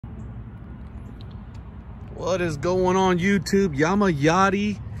What is going on YouTube?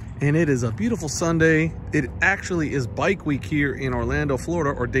 Yamayati, and it is a beautiful Sunday. It actually is bike week here in Orlando,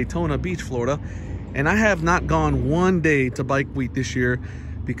 Florida, or Daytona Beach, Florida. And I have not gone one day to bike week this year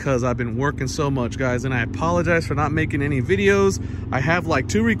because I've been working so much, guys. And I apologize for not making any videos. I have like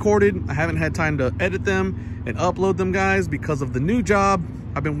 2 recorded. I haven't had time to edit them and upload them, guys, because of the new job.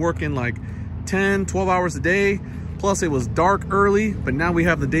 I've been working like 10, 12 hours a day. Plus it was dark early, but now we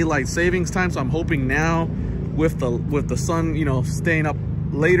have the daylight savings time. So I'm hoping now with the sun, you know, staying up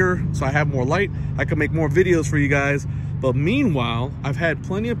later, so I have more light, I can make more videos for you guys. But meanwhile, I've had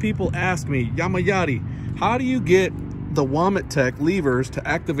plenty of people ask me, Yamayati, how do you get the WometTech levers to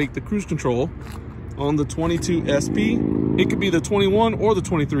activate the cruise control on the 22 SP? It could be the 21 or the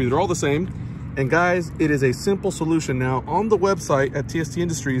 23, they're all the same. And guys, it is a simple solution. Now on the website at TST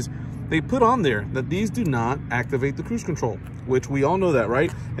Industries, they put on there that these do not activate the cruise control, which we all know that, right?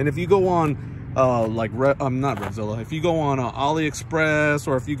 And if you go on not Revzilla, if you go on AliExpress,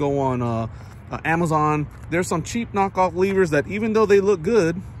 or if you go on Amazon, there's some cheap knockoff levers that, even though they look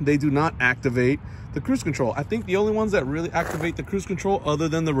good, they do not activate the cruise control. I think the only ones that really activate the cruise control, other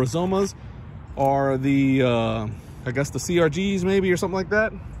than the Rizomas, are the I guess the CRGs maybe, or something like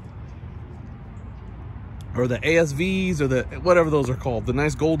that, or the ASVs, or the whatever those are called, the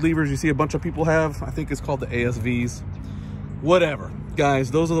nice gold levers you see a bunch of people have. I think it's called the ASVs. Whatever,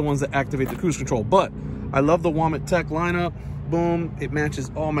 guys, those are the ones that activate the cruise control. But I love the WometTech lineup. Boom, it matches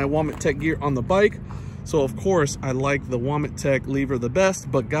all my WometTech gear on the bike. So of course I like the WometTech lever the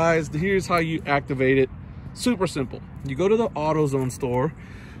best. But guys, here's how you activate it. Super simple. You go to the AutoZone store,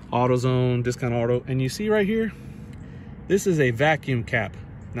 AutoZone, Discount Auto, and you see right here, this is a vacuum cap.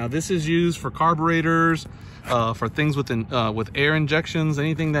 Now this is used for carburetors, for things with air injections,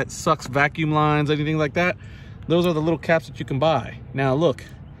 anything that sucks vacuum lines, anything like that. Those are the little caps that you can buy. Now look,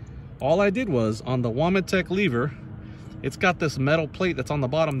 all I did was on the WometTech lever, it's got this metal plate that's on the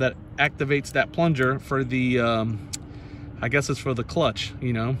bottom that activates that plunger for the, I guess it's for the clutch,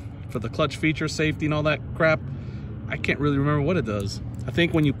 you know, for the clutch feature, safety and all that crap. I can't really remember what it does. I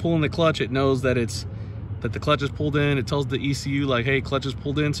think when you pull in the clutch, it knows that the clutch is pulled in. It tells the ECU like, hey, clutch is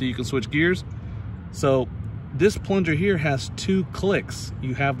pulled in, so you can switch gears. So this plunger here has 2 clicks.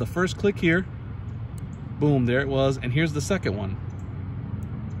 You have the first click here. Boom, there it was. And here's the second one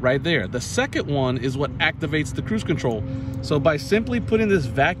right there. The second one is what activates the cruise control. So by simply putting this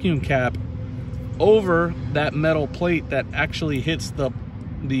vacuum cap over that metal plate that actually hits the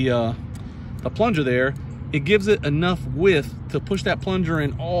plunger there, it gives it enough width to push that plunger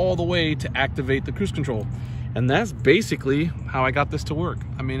in all the way to activate the cruise control. And that's basically how I got this to work.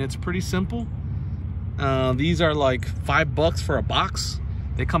 I mean, it's pretty simple. These are like $5 for a box.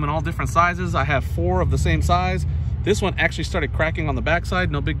 They come in all different sizes. I have 4 of the same size. This one actually started cracking on the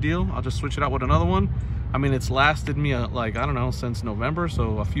backside. No big deal. I'll just switch it out with another one. I mean, it's lasted me like, I don't know, since November,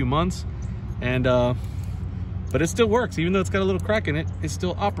 so a few months. And but it still works. Even though it's got a little crack in it, it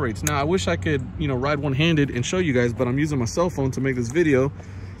still operates. Now I wish I could, you know, ride one-handed and show you guys, but I'm using my cell phone to make this video,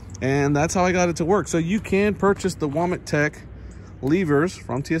 and that's how I got it to work. So you can purchase the WometTech levers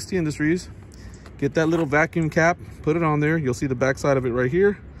from TST Industries. Get that little vacuum cap, put it on there. You'll see the back side of it right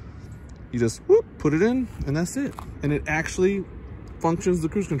here. You just whoop, put it in, and that's it. And it actually functions the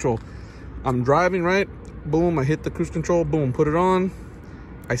cruise control. I'm driving, right? Boom, I hit the cruise control, boom, put it on.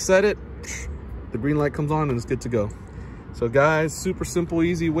 I set it, the green light comes on, and it's good to go. So guys, super simple,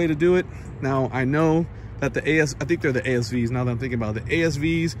 easy way to do it. Now I know that I think they're the ASVs, now that I'm thinking about it. The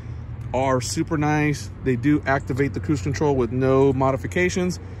ASVs are super nice. They do activate the cruise control with no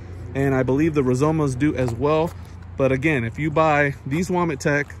modifications. And I believe the Rizomas do as well. But again, if you buy these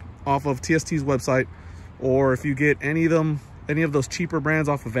WometTech off of TST's website, or if you get any of those cheaper brands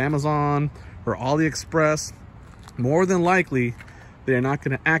off of Amazon or AliExpress, more than likely they're not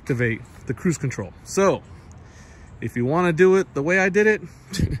going to activate the cruise control. So if you want to do it the way I did it,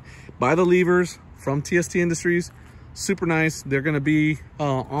 buy the levers from TST Industries. Super nice. They're going to be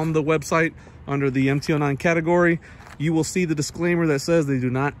on the website under the MT09 category. You will see the disclaimer that says they do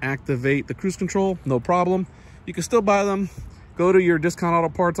not activate the cruise control. No problem. You can still buy them. Go to your Discount Auto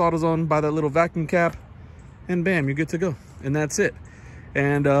Parts, AutoZone, buy that little vacuum cap, and bam, you're good to go. And that's it.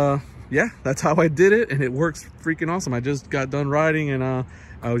 And yeah, that's how I did it, and it works freaking awesome. I just got done riding, and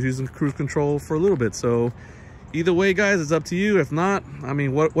I was using cruise control for a little bit. So either way, guys, it's up to you. If not, I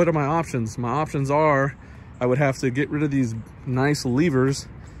mean, what are my options? My options are, I would have to get rid of these nice levers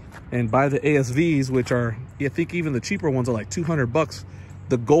and buy the ASVs, which are, I think even the cheaper ones are like $200.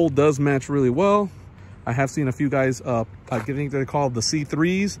 The gold does match really well. I have seen a few guys, I think they're called the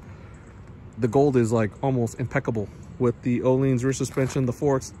C3s. The gold is like almost impeccable with the Öhlins rear suspension, the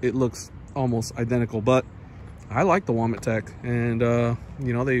forks. It looks almost identical, but I like the Womit Tech, and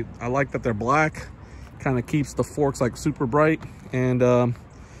you know, I like that they're black. Kind of keeps the forks like super bright, and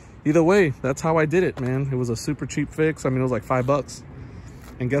either way, that's how I did it, man. It was a super cheap fix. I mean, it was like $5.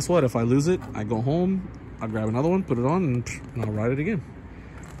 And guess what? If I lose it, I go home, I'll grab another one, put it on, and I'll ride it again.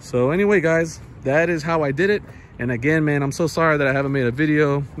 So anyway, guys, that is how I did it. And again, man, I'm so sorry that I haven't made a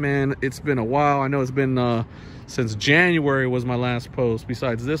video, man. It's been a while. I know it's been since January was my last post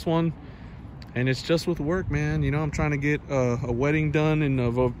besides this one. And it's just with work, man. You know, I'm trying to get a wedding done in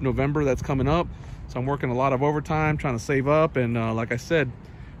November that's coming up. So I'm working a lot of overtime, trying to save up. And like I said,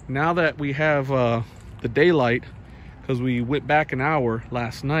 now that we have the daylight, because we went back an hour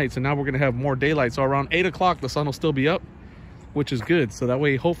last night, so now we're gonna have more daylight. So around 8 o'clock, the sun will still be up, which is good. So that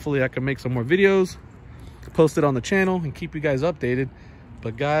way, hopefully I can make some more videos, post it on the channel, and keep you guys updated.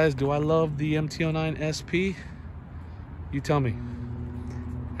 But guys, do I love the MT09 SP? You tell me.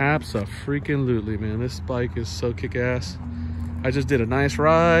 Abso-freaking-lutely, man. This bike is so kick-ass. I just did a nice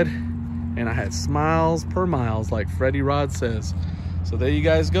ride, and I had smiles per miles, like Freddie Rod says. So there you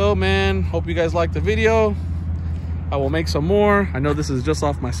guys go, man. Hope you guys liked the video. I will make some more. I know this is just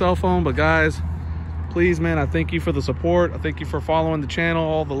off my cell phone, but guys, please, man, I thank you for the support. I thank you for following the channel,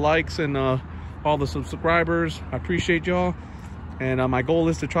 all the likes, and all the subscribers. I appreciate y'all. And my goal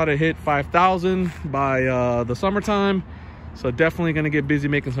is to try to hit 5,000 by the summertime. So definitely gonna get busy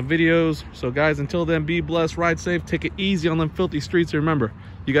making some videos. So guys, until then, be blessed, ride safe, take it easy on them filthy streets. And remember,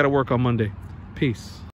 you gotta work on Monday. Peace.